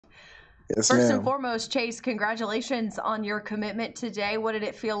Yes, First and ma'am. foremost, Chase, congratulations on your commitment today. What did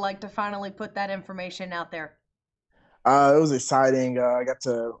it feel like to finally put that information out there? It was exciting. I got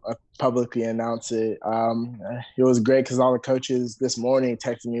to publicly announce it. It was great because all the coaches this morning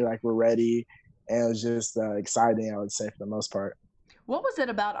texted me like we're ready, and it was just exciting. I would say for the most part. What was it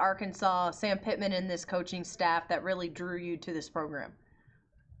about Arkansas, Sam Pittman, and this coaching staff that really drew you to this program?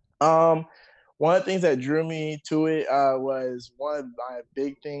 Um, One of the things that drew me to it was one of my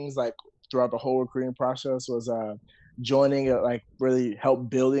big things, like throughout the whole recruiting process, was joining, like really help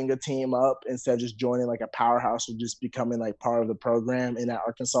building a team up instead of just joining like a powerhouse or just becoming like part of the program. And at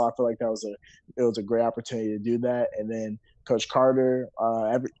Arkansas, I feel like it was a great opportunity to do that. And then Coach Carter,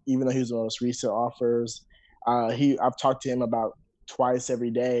 even though he was the most recent offers, I've talked to him about twice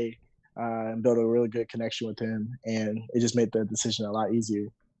every day and built a really good connection with him, and it just made the decision a lot easier.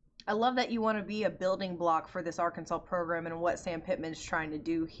 I love that you want to be a building block for this Arkansas program and what Sam Pittman's trying to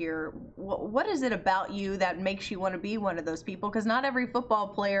do here. What is it about you that makes you want to be one of those people? Because not every football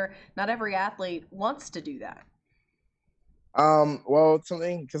player, not every athlete wants to do that. Well,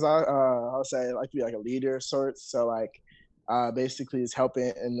 something because I'll say I like to be like a leader of sorts. So like, basically, it's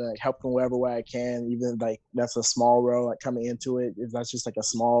helping and like helping whatever way I can. Even like that's a small role. Like coming into it, if that's just like a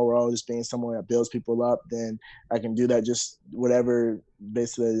small role, just being someone that builds people up, then I can do that. Just whatever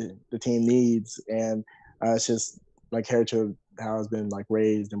basically the team needs, and it's just like heritage of how it's been like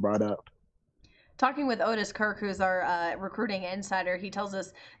raised and brought up. Talking with Otis Kirk, who's our recruiting insider, he tells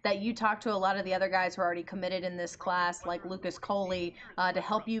us that you talked to a lot of the other guys who are already committed in this class, like Lucas Coley, to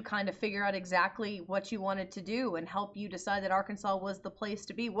help you kind of figure out exactly what you wanted to do and help you decide that Arkansas was the place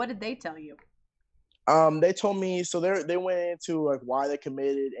to be. What did they tell you? They told me so they went into like why they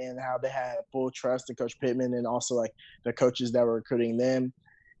committed and how they had full trust in Coach Pittman and also like the coaches that were recruiting them.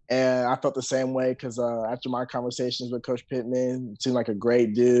 And I felt the same way because after my conversations with Coach Pittman, seemed like a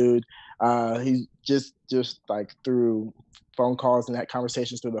great dude. He just like through phone calls and had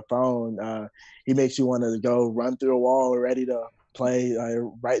conversations through the phone, he makes you want to go run through a wall, ready to play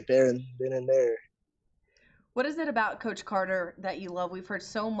right there and then and there. What is it about Coach Carter that you love? We've heard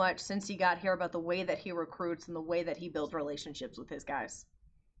so much since he got here about the way that he recruits and the way that he builds relationships with his guys.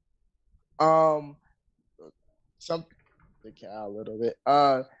 Um, some a little bit.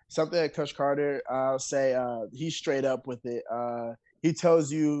 Something that Coach Carter, I'll say, he's straight up with it. He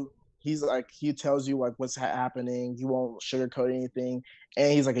tells you he tells you like what's happening. He won't sugarcoat anything,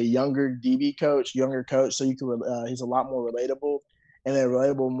 and he's like a younger coach, so you can he's a lot more relatable, and then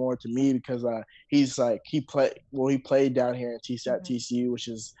relatable more to me because he's like he played down here in at Hmm. TCU, which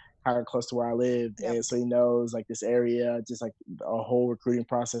is kind of close to where I lived, Yep. and so he knows like this area, just like a whole recruiting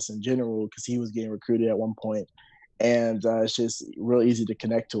process in general, because he was getting recruited at one point, and it's just real easy to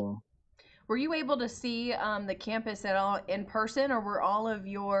connect to him. Were you able to see the campus at all in person, or were all of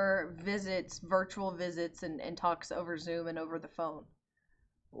your visits virtual visits and talks over Zoom and over the phone?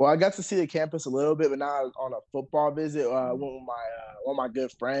 Well, I got to see the campus a little bit, but not on a football visit. I Hmm. went with my one of my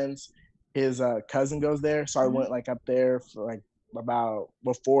good friends. His cousin goes there, so I Hmm. went like up there for like about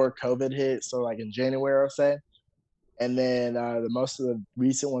before COVID hit, so like in January, I'll say. And then the most of the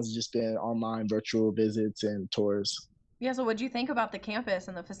recent ones have just been online virtual visits and tours. Yeah. So, what do you think about the campus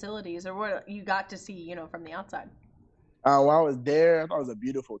and the facilities, or what you got to see, from the outside? While I was there, I thought it was a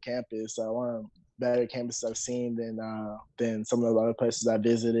beautiful campus. One of the better campuses I've seen than some of the other places I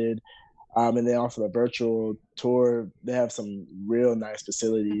visited. And then also the virtual tour, they have some real nice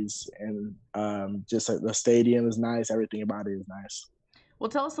facilities, and just like the stadium is nice. Everything about it is nice. Well,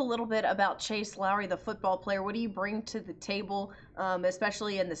 tell us a little bit about Chase Lowry, the football player. What do you bring to the table,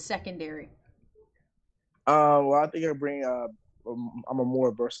 especially in the secondary? Well, I think I bring. I'm a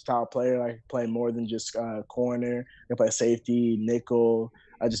more versatile player. I can play more than just corner. I can play safety, nickel.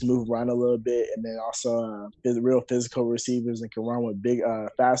 I just move around a little bit, and then also real physical receivers and can run with big,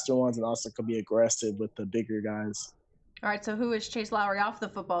 faster ones, and also can be aggressive with the bigger guys. All right. So, who is Chase Lowry off the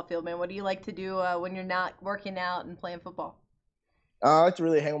football field, man? What do you like to do when you're not working out and playing football? I like to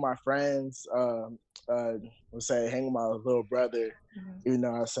really hang with my friends. Let's say hang with my little brother, Mhm. even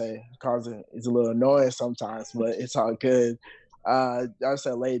though I say causing it's a little annoying sometimes, but it's all good. I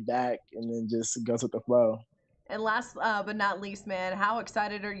say laid back and then just goes with the flow. And last but not least, man, how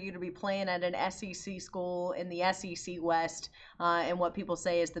excited are you to be playing at an SEC school in the SEC West and what people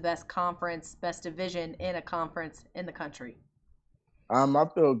say is the best conference, best division in a conference in the country? I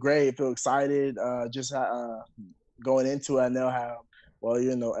feel great. I feel excited. Just going into it, I know how well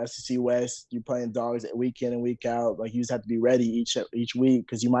you know SEC West. You're playing dogs week in and week out. Like you just have to be ready each week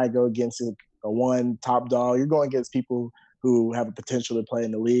because you might go against a one top dog. You're going against people who have a potential to play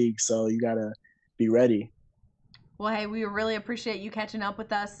in the league, so you gotta be ready. Well, hey, we really appreciate you catching up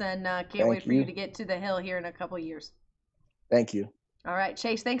with us, and can't wait Thank for you you. to get to the hill here in a couple years. Thank you. All right,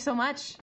 Chase, thanks so much.